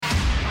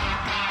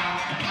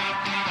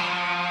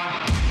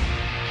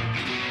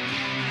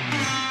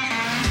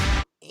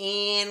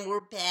And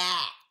we're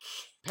back.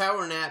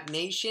 Power Nap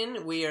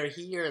Nation, we are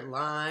here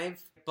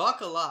live.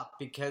 Buckle up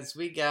because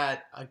we got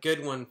a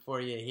good one for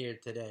you here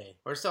today.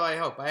 Or so I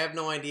hope. I have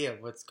no idea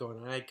what's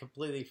going on. I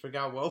completely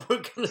forgot what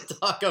we're going to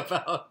talk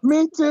about.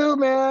 Me too,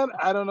 man.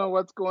 I don't know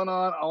what's going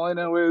on. All I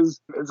know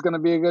is it's going to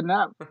be a good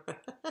nap.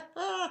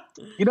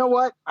 You know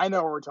what? I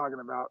know what we're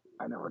talking about.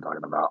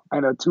 I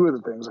know two of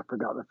the things. I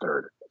forgot the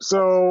third.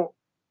 So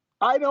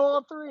I know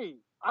all three.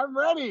 I'm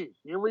ready.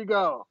 Here we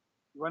go.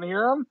 You want to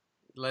hear them?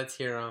 Let's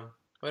hear them.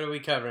 What are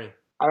we covering?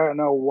 I don't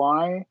know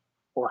why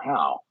or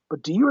how,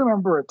 but do you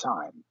remember a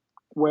time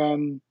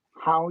when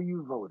how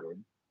you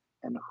voted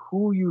and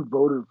who you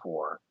voted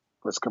for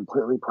was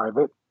completely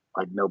private?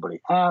 Like nobody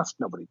asked,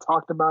 nobody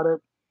talked about it.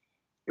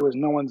 It was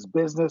no one's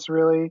business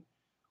really.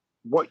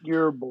 What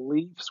your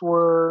beliefs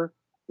were.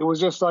 It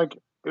was just like,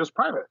 it was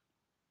private.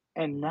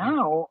 And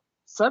now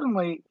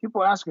suddenly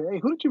people ask you, hey,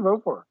 who did you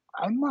vote for?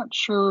 I'm not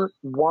sure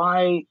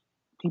why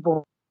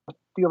people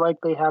feel like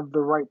they have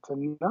the right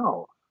to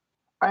know.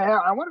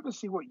 I wanted to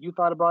see what you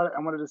thought about it.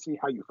 I wanted to see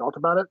how you felt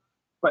about it.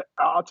 But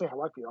I'll tell you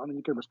how I feel, and then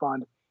you can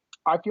respond.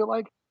 I feel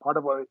like part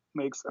of what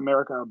makes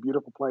America a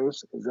beautiful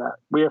place is that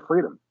we have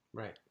freedom.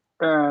 Right.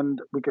 And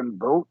we can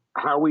vote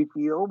how we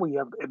feel. We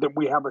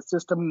have a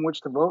system in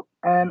which to vote.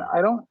 And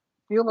I don't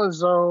feel as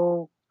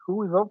though who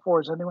we vote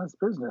for is anyone's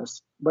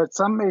business. But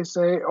some may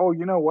say, oh,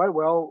 you know what?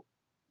 Well,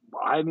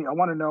 I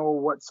want to know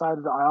what side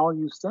of the aisle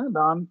you stand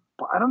on.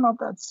 But I don't know if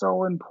that's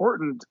so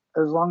important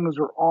as long as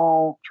we're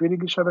all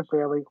treating each other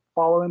fairly,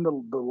 following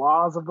the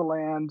laws of the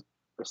land,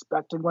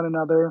 respecting one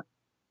another,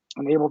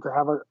 and able to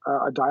have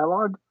a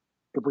dialogue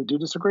if we do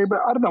disagree. But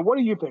I don't know. What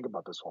do you think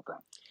about this whole thing?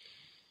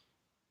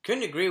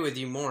 Couldn't agree with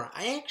you more.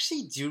 I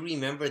actually do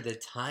remember the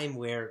time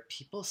where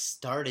people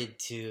started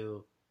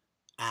to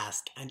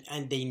ask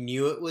and they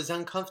knew it was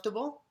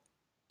uncomfortable,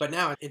 but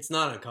now it's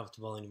not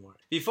uncomfortable anymore.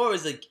 Before it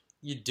was like,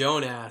 you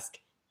don't ask.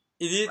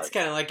 It's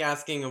kind of like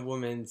asking a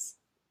woman's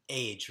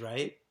age,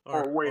 right?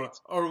 Or weight.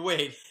 Or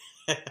weight.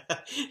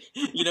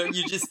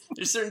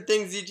 There's certain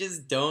things you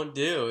just don't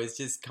do. It's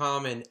just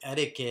common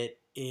etiquette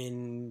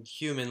in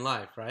human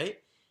life, right?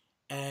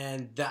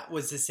 And that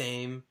was the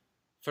same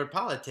for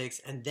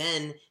politics. And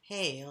then,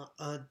 hey,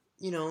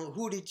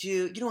 who did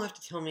you don't have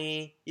to tell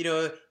me,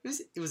 it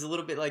was a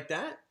little bit like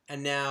that.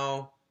 And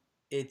now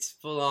it's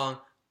full on,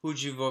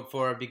 who'd you vote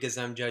for because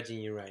I'm judging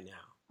you right now.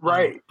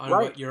 Right. On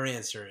what your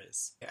answer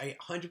is. I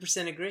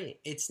 100% agree.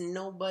 It's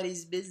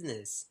nobody's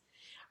business.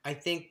 I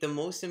think the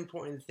most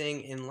important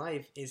thing in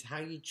life is how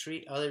you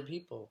treat other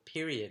people,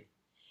 period.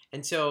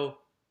 And so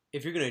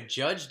if you're going to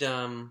judge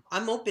them,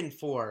 I'm open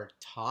for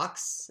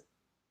talks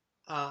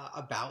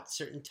about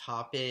certain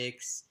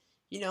topics.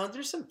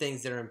 There's some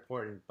things that are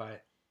important,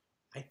 but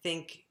I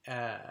think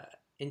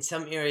in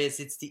some areas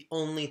it's the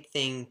only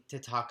thing to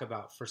talk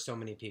about for so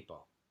many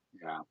people.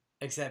 Yeah.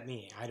 Except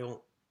me.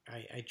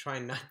 I try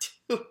not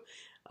to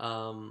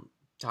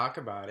talk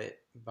about it,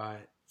 but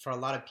for a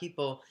lot of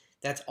people,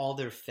 that's all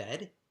they're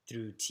fed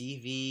through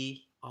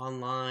TV,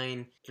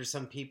 online. For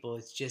some people,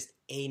 it's just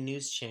a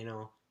news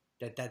channel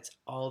that's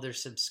all they're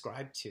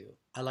subscribed to.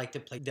 I like to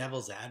play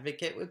devil's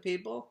advocate with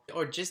people,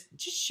 or just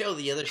show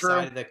the other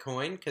side of the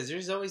coin, because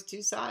there's always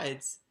two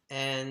sides.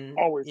 And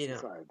always two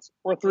sides.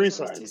 Or three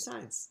sides. Two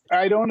sides.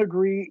 I don't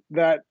agree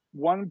that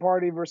one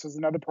party versus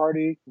another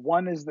party,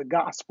 one is the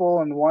gospel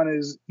and one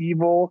is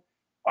evil.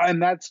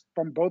 And that's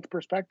from both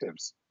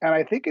perspectives. And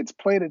I think it's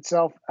played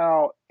itself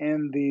out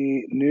in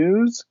the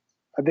news.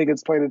 I think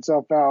it's played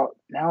itself out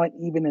now,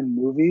 even in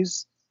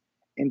movies,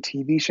 in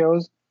TV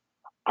shows.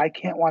 I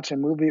can't watch a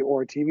movie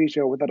or a TV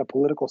show without a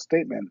political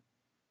statement.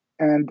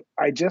 And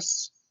I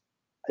just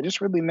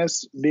really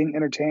miss being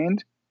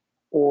entertained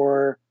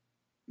or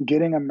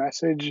getting a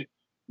message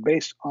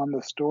based on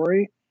the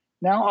story.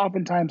 Now,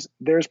 oftentimes,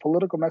 there's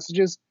political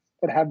messages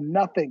that have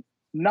nothing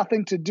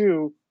to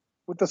do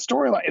with the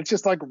storyline. It's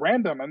just like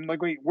random. I'm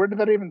like, wait, where did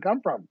that even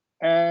come from?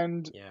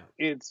 And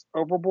it's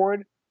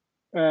overboard.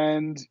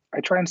 And I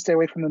try and stay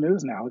away from the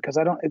news now because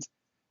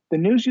the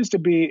news used to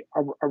be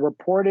a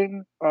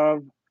reporting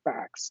of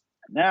facts.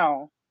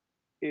 Now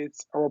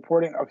it's a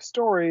reporting of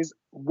stories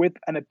with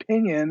an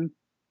opinion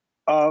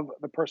of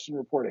the person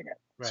reporting it.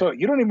 Right. So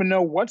you don't even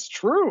know what's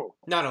true.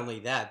 Not only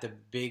that,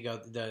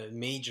 the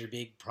major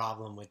big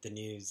problem with the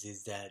news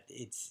is that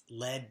it's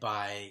led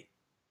by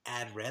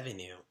ad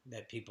revenue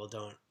that people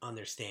don't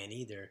understand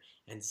either.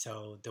 And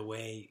so the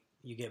way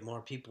you get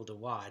more people to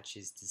watch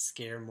is to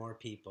scare more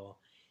people,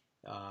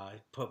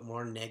 put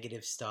more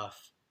negative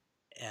stuff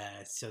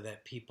so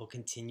that people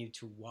continue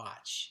to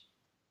watch.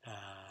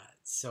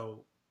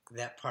 So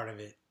that part of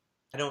it,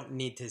 I don't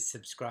need to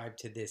subscribe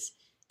to this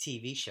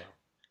TV show.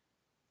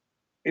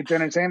 It's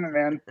entertainment,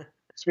 man.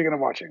 Speaking of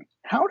watching,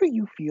 how do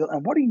you feel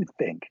and what do you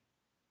think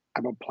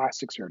about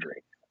plastic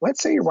surgery?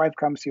 Let's say your wife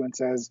comes to you and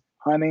says,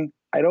 honey,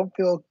 I don't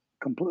feel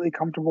completely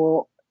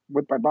comfortable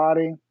with my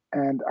body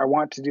and I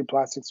want to do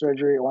plastic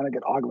surgery. I want to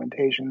get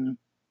augmentation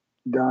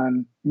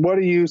done. What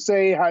do you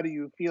say? How do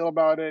you feel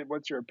about it?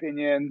 What's your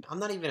opinion? I'm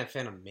not even a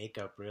fan of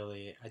makeup,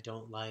 really. I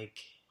don't like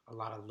a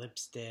lot of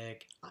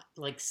lipstick,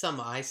 like some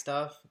eye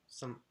stuff,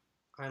 some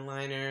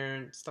eyeliner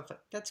and stuff.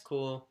 That's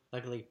cool.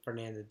 Luckily,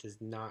 Fernanda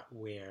does not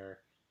wear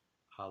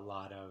a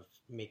lot of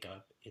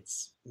makeup.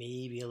 It's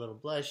maybe a little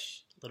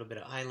blush, a little bit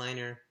of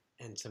eyeliner,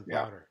 and some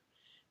Yeah. powder.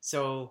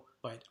 So,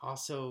 but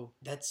also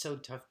that's so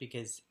tough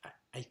because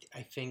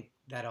I think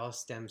that all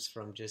stems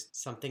from just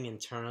something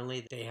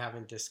internally they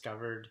haven't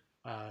discovered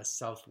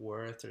self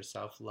worth or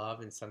self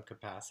love in some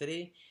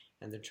capacity,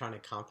 and they're trying to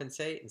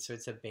compensate, and so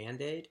it's a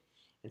band aid,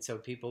 and so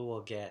people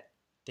will get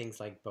things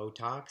like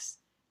Botox,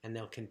 and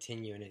they'll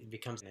continue, and it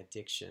becomes an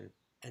addiction,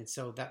 and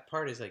so that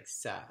part is like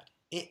sad.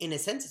 In a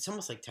sense, it's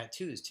almost like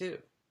tattoos too.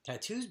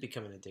 Tattoos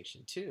become an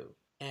addiction too,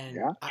 and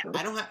Yeah, sure.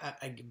 I don't have.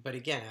 But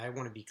again, I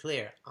want to be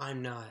clear.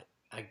 I'm not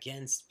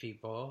against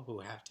people who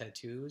have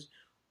tattoos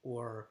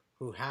or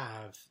who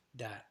have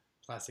that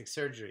plastic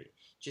surgery.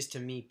 Just to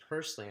me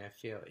personally, I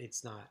feel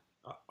it's not,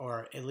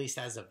 or at least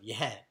as of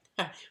yet.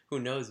 Who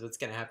knows what's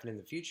going to happen in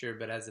the future?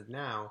 But as of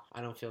now,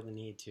 I don't feel the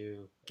need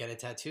to get a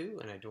tattoo,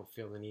 and I don't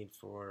feel the need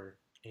for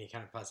any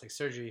kind of plastic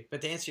surgery.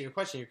 But to answer your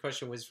question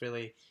was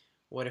really,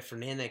 what if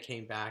Fernanda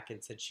came back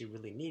and said she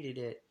really needed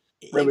it?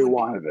 It Really would be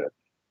wanted it.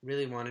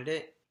 really wanted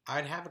it.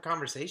 I'd have a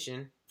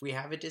conversation. If we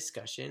have a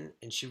discussion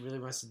and she really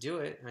wants to do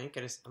it,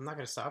 I'm not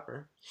gonna stop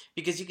her.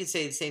 Because you could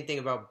say the same thing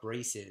about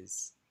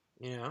braces.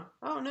 You know,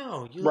 oh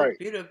no, you look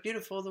Right.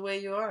 beautiful the way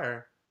you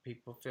are.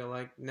 People feel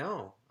like,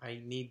 no,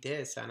 I need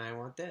this and I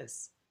want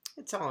this.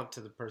 It's all up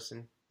to the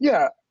person.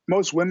 Yeah.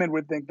 Most women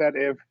would think that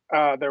if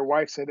their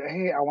wife said,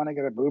 "Hey, I want to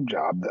get a boob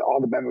job," that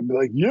all the men would be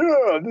like,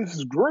 "Yeah, this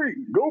is great.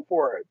 Go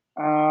for it."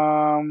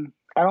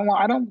 I don't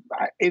want. I don't.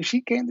 If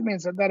she came to me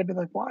and said that, I'd be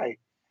like, "Why?"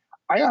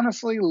 I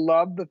honestly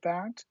love the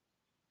fact.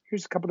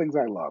 Here's a couple things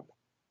I love.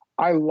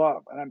 I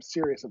love, and I'm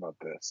serious about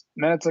this.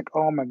 And then it's like,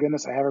 oh my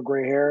goodness, I have a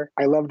gray hair.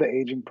 I love the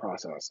aging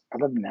process. I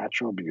love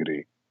natural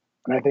beauty.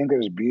 And I think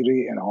there's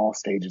beauty in all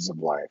stages of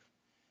life.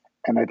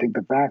 And I think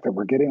the fact that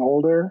we're getting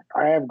older,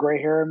 I have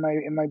gray hair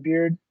in my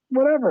beard,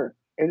 whatever.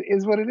 It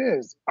is what it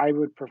is. I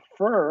would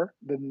prefer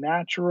the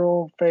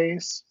natural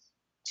face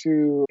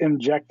to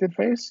injected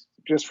face,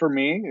 just for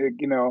me.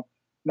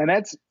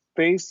 Nanette's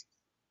face,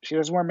 she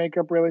doesn't wear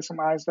makeup really, some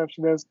eye stuff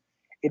she does.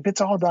 If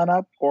it's all done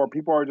up, or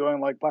people are doing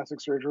like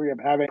plastic surgery of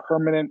having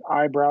permanent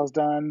eyebrows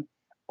done,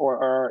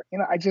 or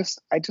I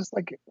just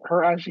like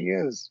her as she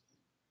is.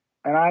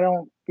 And I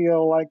don't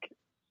feel like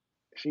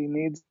she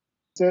needs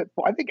it.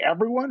 Well, I think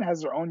everyone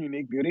has their own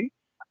unique beauty.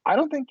 I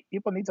don't think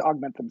people need to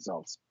augment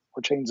themselves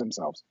or change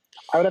themselves.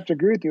 I would have to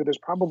agree with you. There's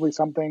probably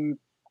something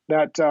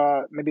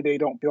that maybe they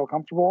don't feel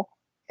comfortable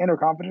in or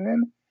confident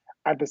in.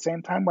 At the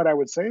same time, what I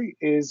would say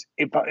is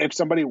if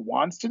somebody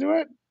wants to do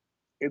it,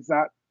 it's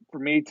not for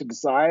me to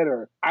decide,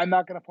 or I'm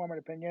not going to form an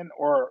opinion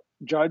or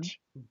judge.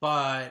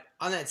 But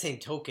on that same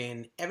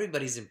token,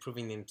 everybody's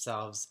improving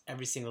themselves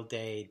every single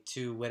day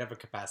to whatever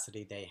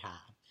capacity they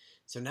have.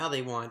 So now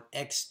they want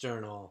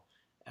external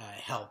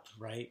help,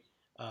 right?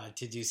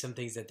 To do some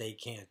things that they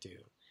can't do.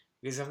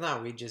 Because if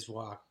not, we just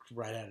walk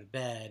right out of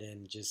bed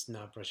and just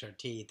not brush our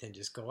teeth and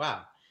just go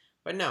out.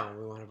 But no,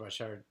 we want to brush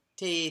our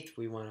teeth.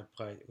 We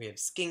have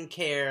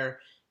skincare,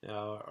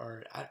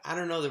 or I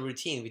don't know the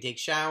routine. We take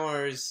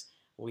showers.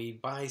 We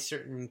buy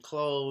certain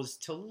clothes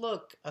to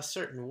look a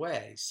certain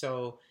way.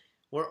 So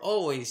we're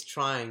always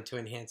trying to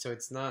enhance. So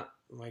it's not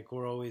like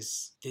we're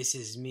always, this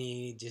is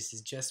me, this is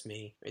just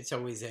me. It's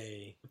always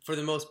for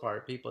the most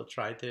part, people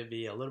try to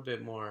be a little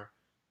bit more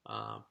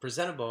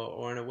presentable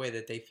or in a way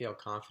that they feel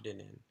confident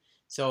in.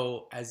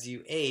 So as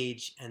you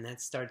age and that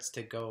starts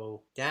to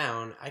go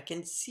down, I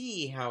can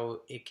see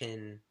how it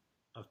can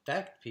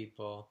affect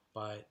people.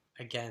 But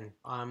again,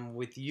 I'm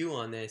with you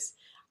on this.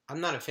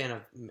 I'm not a fan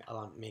of a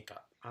lot of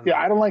makeup. I'm Yeah,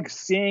 not. I don't like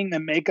seeing the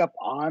makeup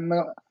on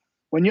the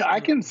when you. I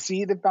can Mm.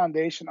 see the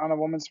foundation on a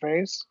woman's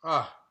face,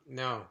 Oh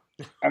no,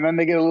 and then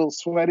they get a little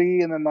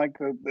sweaty, and then like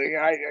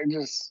I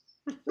just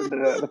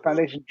the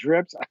foundation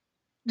drips.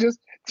 Just,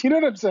 do you know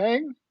what I'm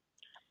saying?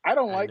 I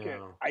don't I like it.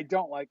 know. I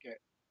don't like it.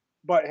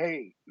 But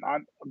hey,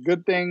 not a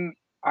good thing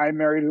I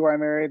married who I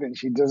married, and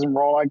she doesn't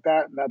roll like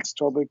that, and that's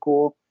totally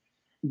cool.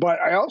 But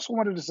I also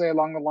wanted to say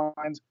along the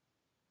lines,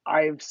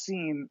 I've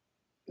seen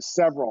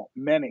several,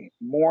 many,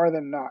 more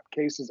than not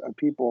cases of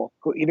people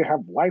who either have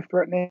life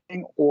threatening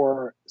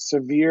or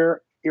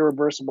severe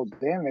irreversible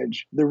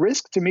damage. The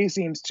risk to me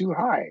seems too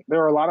high.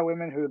 There are a lot of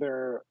women who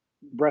their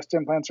breast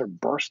implants are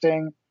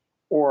bursting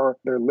or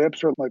their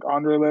lips are like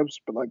on their lips,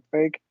 but like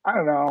fake. I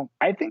don't know.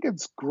 I think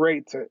it's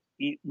great to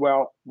eat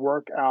well,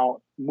 work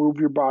out, move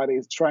your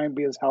bodies, try and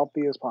be as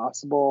healthy as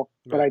possible.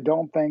 But Right. I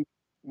don't think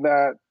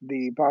that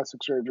the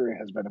plastic surgery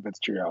has benefits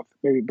to your health.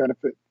 Maybe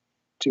benefit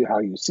to how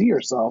you see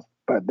yourself,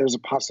 but there's a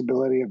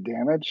possibility of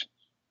damage.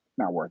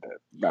 Not worth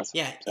it. That's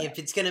Yeah, what I'm if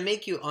it's gonna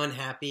make you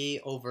unhappy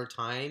over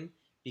time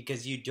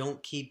because you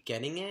don't keep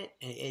getting it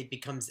and it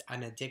becomes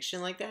an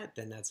addiction like that,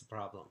 then that's a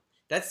problem.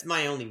 That's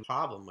my only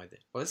problem with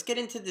it. Well, let's get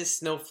into this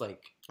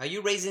snowflake. Are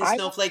you raising saying.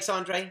 snowflakes,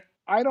 Andre?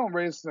 I don't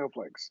raise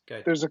snowflakes.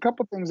 Good. There's a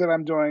couple things that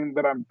I'm doing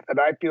that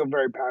I feel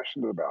very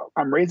passionate about.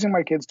 I'm raising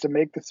my kids to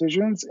make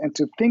decisions and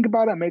to think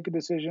about it, make a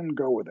decision,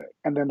 go with it,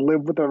 and then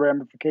live with the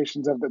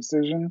ramifications of the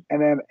decision,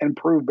 and then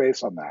improve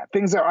based on that.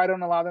 Things that I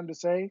don't allow them to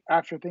say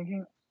after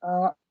thinking,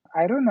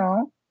 I don't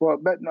know. Well,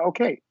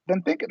 okay,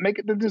 then think it, make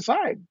it to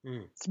decide.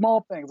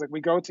 Small things like we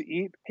go to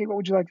eat. Hey, what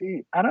would you like to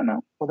eat? I don't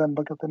know. Well, then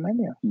look at the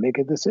menu, make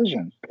a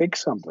decision, pick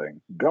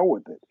something, go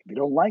with it. If you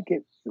don't like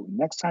it,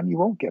 next time you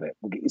won't get it.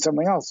 We'll get you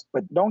something else.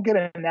 But don't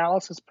get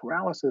analysis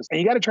paralysis.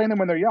 And you got to train them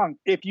when they're young.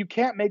 If you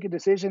can't make a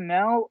decision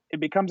now, it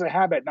becomes a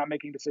habit not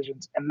making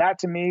decisions. And that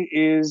to me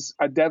is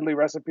a deadly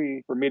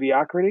recipe for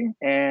mediocrity.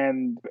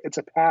 And it's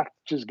a path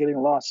to just getting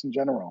lost in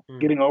general,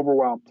 getting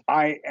overwhelmed.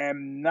 I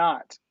am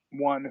not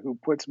one who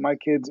puts my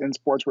kids in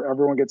sports where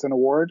everyone gets an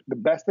award. The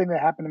best thing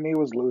that happened to me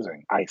was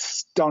losing. I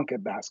stunk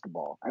at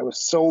basketball. I was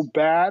so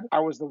bad. I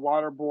was the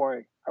water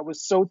boy. I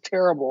was so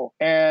terrible.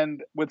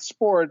 And with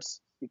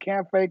sports, you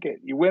can't fake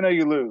it. You win or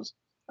you lose.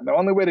 And the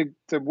only way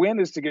to win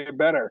is to get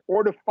better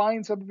or to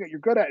find something that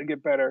you're good at and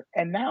get better.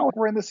 And now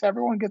we're in this,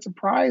 everyone gets a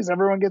prize,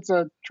 everyone gets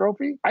a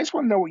trophy. I just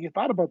want to know what you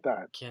thought about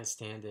that. Can't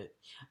stand it.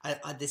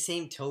 At the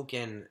same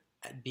token,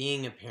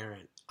 being a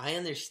parent, I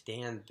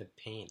understand the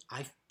pain.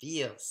 I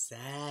feel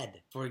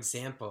sad. For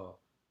example,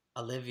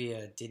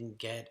 Olivia didn't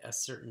get a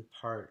certain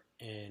part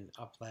in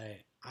a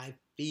play. I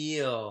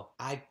feel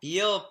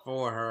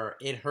for her.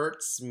 It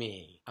hurts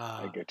me.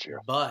 I get you.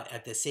 But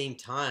at the same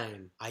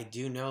time, I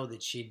do know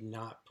that she did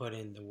not put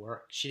in the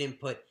work. She didn't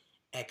put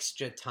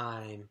extra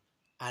time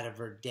out of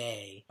her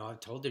day. I've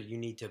told her you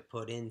need to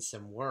put in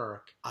some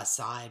work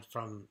aside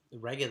from the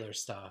regular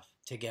stuff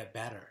to get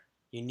better.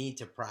 You need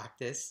to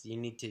practice. You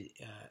need to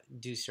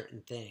do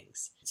certain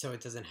things so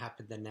it doesn't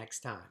happen the next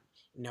time.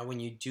 Now,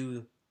 when you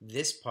do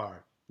this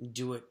part,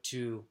 do it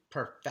to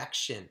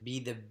perfection.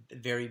 Be the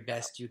very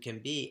best you can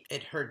be.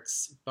 It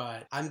hurts,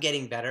 but I'm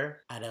getting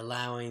better at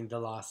allowing the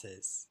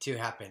losses to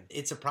happen.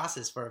 It's a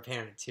process for a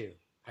parent too,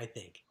 I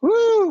think.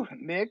 Woo,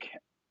 Nick.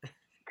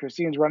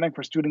 Christine's running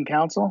for student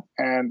council,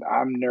 and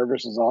I'm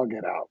nervous as all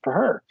get out for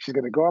her. She's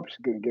going to go up,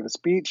 she's going to give a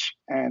speech,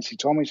 and she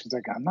told me, she's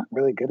like, I'm not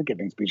really good at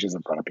giving speeches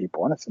in front of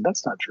people. And I said,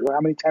 that's not true. How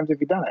many times have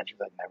you done it?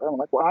 She's like, never. I'm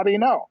like, well, how do you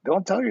know?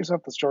 Don't tell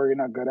yourself the story you're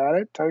not good at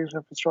it. Tell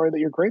yourself the story that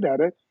you're great at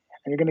it,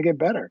 and you're going to get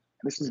better.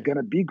 And this is going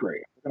to be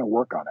great. We're going to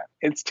work on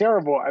it. It's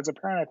terrible. As a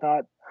parent, I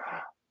thought,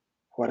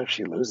 what if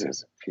she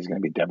loses? She's going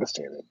to be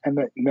devastated. And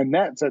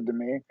Nanette said to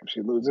me, if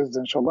she loses,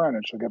 then she'll learn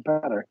and she'll get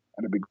better.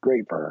 And it'll be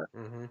great for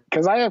her.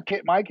 Because I have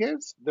my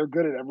kids, they're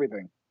good at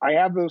everything. I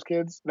have those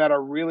kids that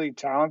are really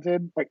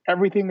talented. Like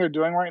everything they're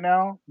doing right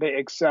now, they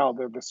excel.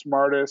 They're the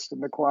smartest in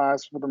the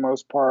class for the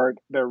most part.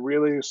 They're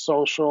really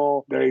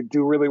social. They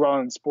do really well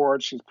in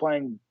sports. She's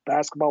playing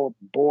basketball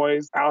with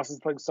boys.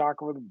 Allison's playing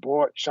soccer with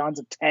boys. Sean's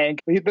a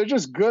tank. They're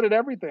just good at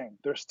everything.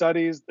 Their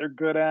studies, they're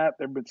good at.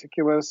 They're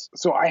meticulous.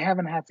 So I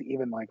haven't had to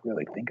even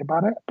really think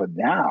about it. But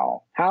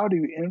now, how do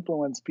you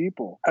influence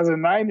people as a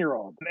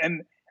 9-year-old?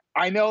 And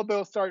I know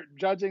they'll start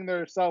judging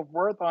their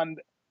self-worth on,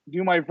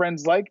 do my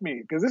friends like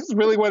me? Because this is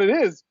really what it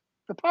is.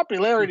 The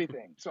popularity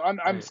thing. So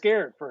I'm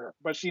scared for her,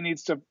 but she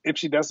needs to, if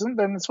she doesn't,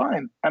 then it's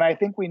fine. And I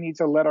think we need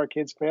to let our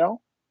kids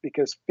fail,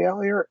 because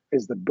failure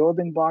is the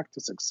building block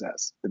to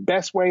success. The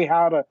best way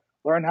how to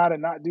learn how to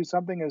not do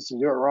something is to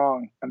do it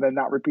wrong and then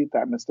not repeat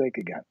that mistake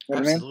again. You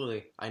know Absolutely.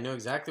 what I mean? I know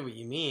exactly what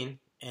you mean.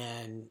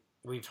 And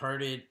we've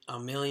heard it a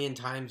million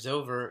times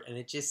over, and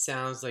it just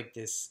sounds like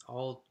this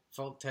old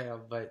folktale,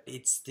 but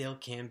it still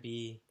can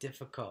be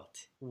difficult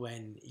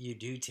when you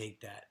do take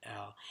that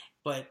L.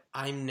 But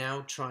I'm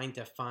now trying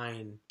to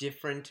find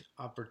different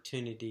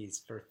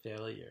opportunities for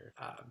failure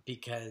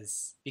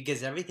because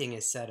everything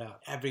is set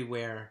up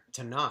everywhere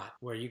to not,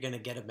 where you're going to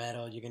get a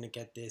medal, you're going to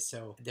get this.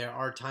 So there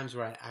are times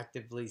where I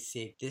actively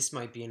seek, this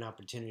might be an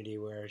opportunity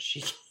where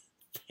she can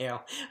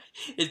fail.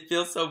 It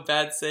feels so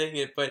bad saying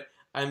it, but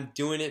I'm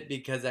doing it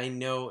because I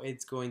know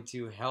it's going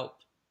to help.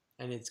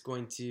 And it's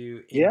going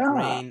to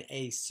ingrain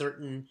a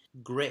certain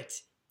grit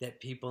that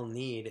people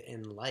need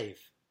in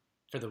life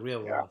for the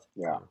real world.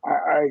 Yeah,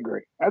 I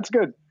agree. That's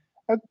good.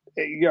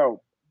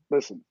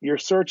 Listen, you're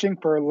searching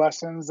for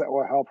lessons that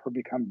will help her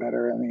become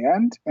better in the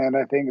end. And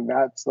I think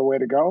that's the way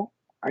to go.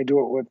 I do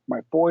it with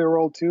my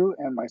 4-year-old too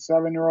and my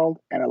 7-year-old.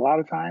 And a lot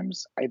of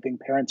times I think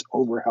parents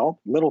overhelp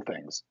little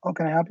things. Oh,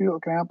 can I help you?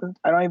 Can I help you?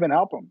 I don't even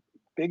help them.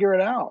 Figure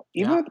it out.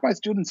 Even with my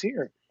students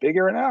here,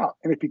 figure it out.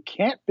 And if you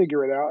can't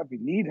figure it out, if you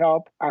need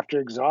help after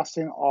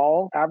exhausting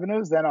all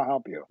avenues, then I'll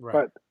help you. Right.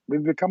 But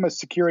we've become a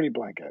security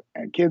blanket,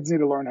 and kids need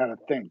to learn how to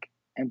think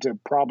and to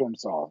problem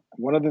solve.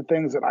 One of the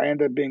things that I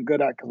ended up being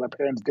good at because my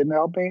parents didn't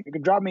help me, you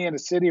can drop me in a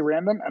city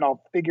random and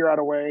I'll figure out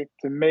a way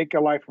to make a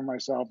life for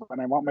myself.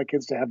 And I want my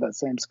kids to have that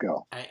same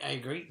skill. I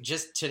agree.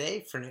 Just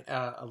today for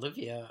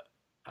Olivia,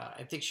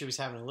 I think she was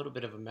having a little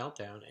bit of a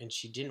meltdown and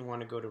she didn't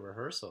want to go to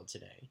rehearsal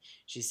today.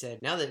 She said,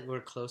 now that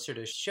we're closer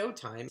to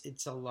showtime,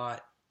 it's a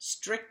lot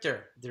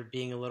stricter. They're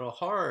being a little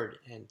hard.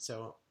 And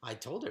so I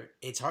told her,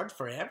 it's hard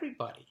for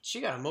everybody.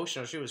 She got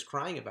emotional. She was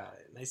crying about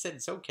it. And I said,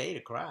 it's okay to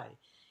cry.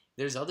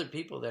 there's other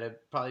people that have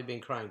probably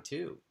been crying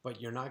too,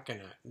 but you're not going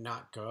to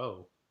not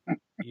go.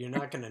 You're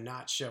not going to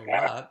not show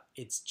Yeah. up.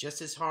 It's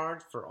just as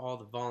hard for all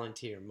the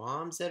volunteer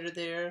moms that are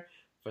there,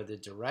 for the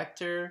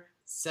director,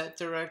 set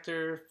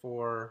director,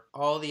 for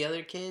all the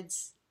other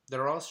kids.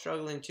 They're all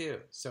struggling too.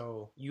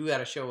 So you got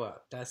to show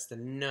up. That's the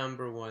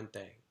number one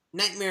thing.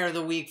 Nightmare of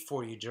the week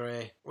for you,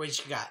 Dre. What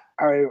you got?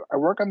 I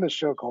work on this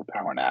show called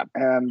Power Nap,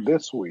 and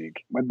this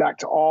week went back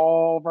to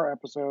all of our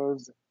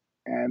episodes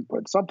and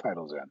put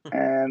subtitles in.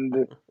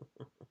 And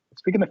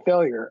speaking of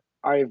failure,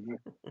 I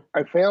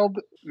failed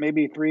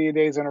maybe 3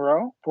 days in a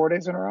row, 4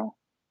 days in a row,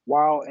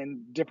 while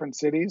in different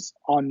cities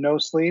on no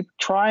sleep,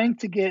 trying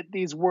to get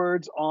these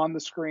words on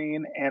the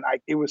screen, and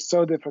it was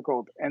so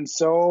difficult, and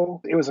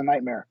so it was a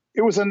nightmare.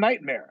 It was a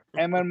nightmare.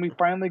 And when we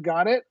finally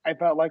got it, I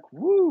felt like,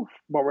 woo,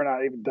 but we're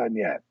not even done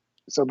yet.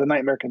 So the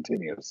nightmare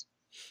continues.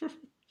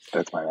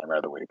 That's my nightmare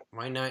of the week.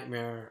 My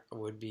nightmare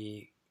would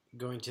be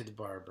going to the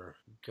barber.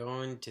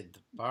 Going to the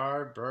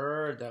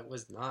barber. That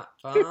was not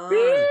fun.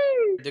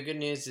 The good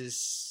news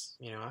is,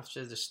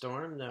 after the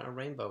storm, a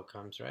rainbow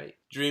comes, right?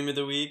 Dream of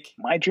the week.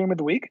 My dream of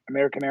the week,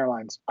 American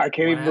Airlines. I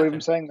can't even believe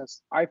I'm saying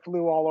this. I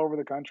flew all over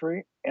the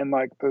country in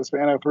like the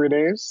span of 3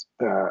 days.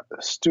 The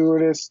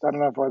stewardess, I don't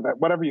know if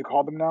whatever you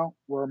call them now,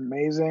 were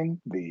amazing.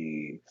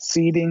 The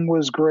seating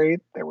was great.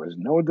 There was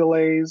no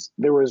delays.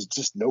 There was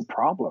just no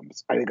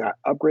problems. I got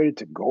upgraded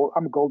to gold.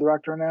 I'm a gold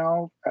director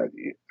now.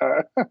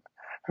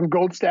 I'm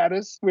gold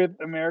status with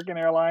American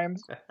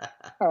Airlines.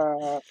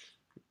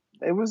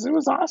 It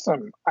was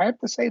awesome. I have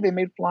to say they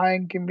made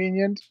flying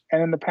convenient.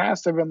 And in the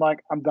past, I've been like,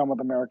 I'm done with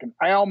American.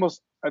 There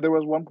was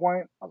one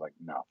point, I was like,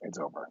 no, it's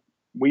over.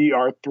 We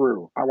are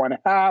through. I went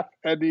half,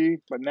 Eddie,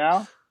 but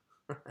now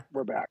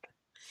we're back.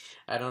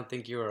 I don't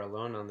think you are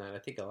alone on that. I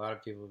think a lot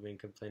of people have been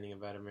complaining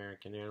about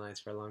American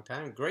Airlines for a long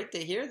time. Great to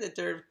hear that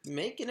they're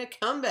making a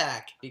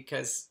comeback,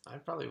 because I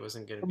probably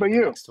wasn't going to be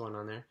the next one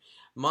on there.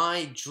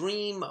 My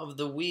dream of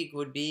the week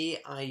would be,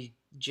 I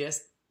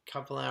just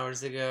couple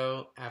hours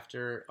ago,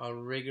 after a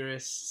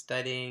rigorous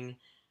studying,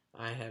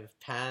 I have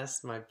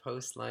passed my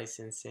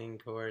post-licensing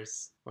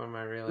course for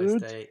my real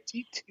estate.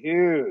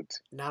 Dude.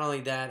 Not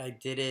only that, I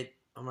did it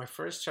on my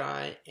first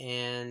try,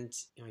 and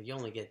you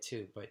only get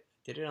two, but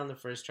did it on the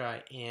first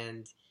try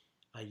and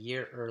a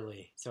year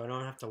early, so I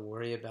don't have to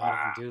worry about it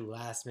and do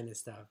last-minute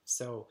stuff.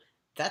 So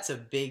that's a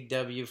big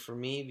W for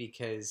me,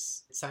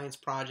 because science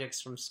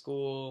projects from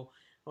school,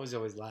 I was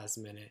always last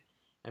minute.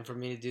 And for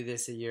me to do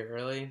this a year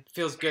early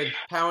feels good.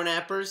 Power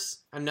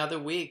Nappers, another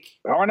week.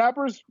 Power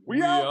Nappers,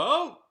 we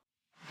out.